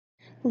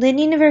Lynn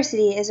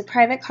University is a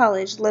private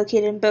college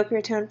located in Boca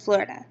Raton,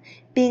 Florida.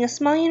 Being a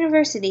small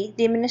university,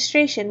 the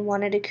administration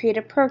wanted to create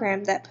a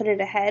program that put it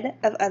ahead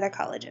of other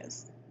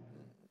colleges.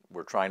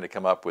 We're trying to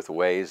come up with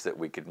ways that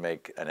we could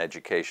make an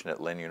education at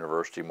Lynn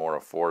University more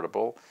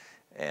affordable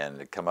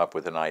and come up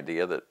with an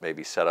idea that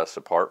maybe set us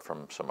apart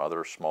from some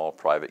other small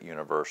private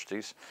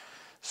universities.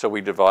 So we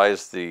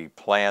devised the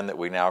plan that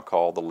we now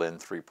call the Lynn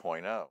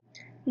 3.0.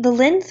 The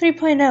Lynn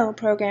 3.0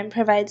 program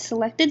provides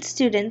selected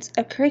students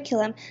a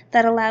curriculum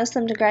that allows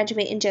them to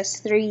graduate in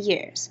just 3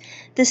 years.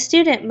 The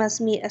student must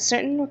meet a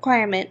certain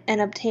requirement and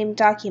obtain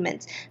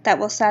documents that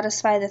will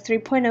satisfy the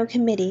 3.0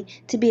 committee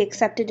to be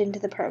accepted into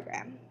the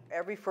program.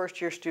 Every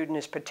first-year student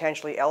is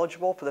potentially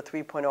eligible for the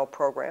 3.0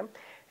 program.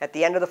 At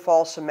the end of the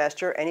fall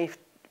semester, any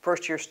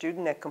first-year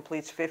student that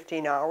completes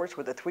 15 hours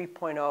with a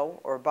 3.0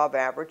 or above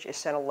average is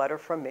sent a letter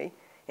from me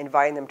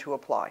inviting them to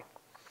apply.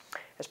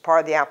 As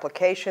part of the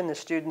application, the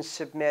students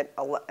submit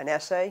an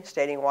essay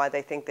stating why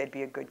they think they'd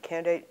be a good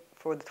candidate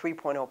for the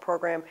 3.0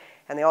 program,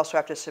 and they also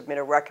have to submit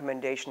a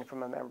recommendation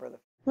from a member of the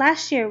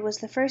Last year was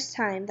the first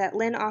time that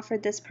Lynn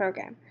offered this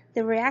program.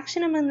 The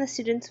reaction among the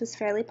students was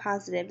fairly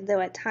positive, though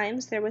at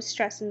times there was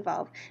stress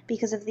involved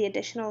because of the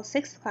additional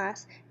 6th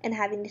class and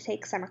having to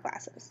take summer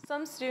classes.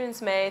 Some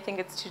students may think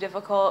it's too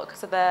difficult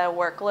because of the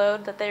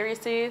workload that they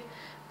receive,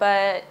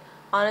 but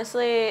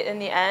honestly, in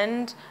the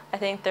end, I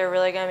think they're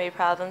really going to be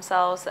proud of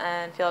themselves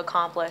and feel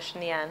accomplished in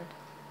the end.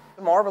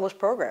 A marvelous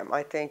program.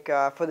 I think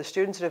for the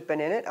students that have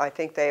been in it, I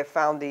think they have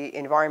found the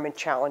environment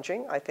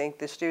challenging. I think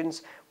the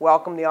students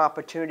welcome the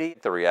opportunity.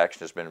 The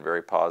reaction has been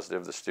very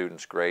positive. The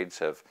students' grades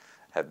have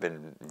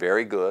been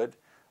very good,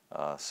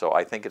 so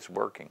I think it's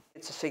working.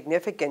 It's a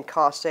significant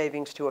cost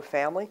savings to a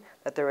family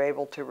that they're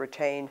able to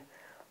retain,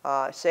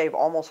 save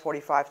almost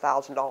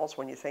 $45,000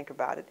 when you think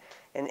about it.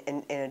 And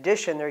in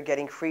addition, they're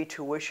getting free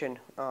tuition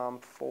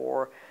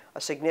for a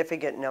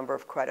significant number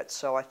of credits.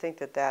 So I think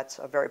that that's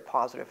a very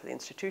positive for the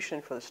institution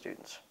and for the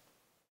students.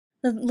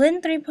 The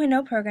Lynn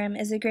 3.0 program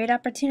is a great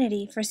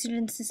opportunity for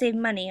students to save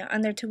money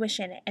on their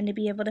tuition and to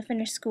be able to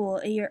finish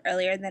school a year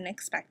earlier than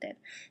expected.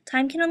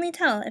 Time can only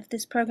tell if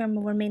this program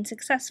will remain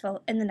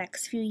successful in the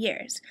next few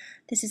years.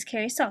 This is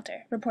Carrie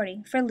Salter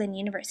reporting for Lynn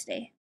University.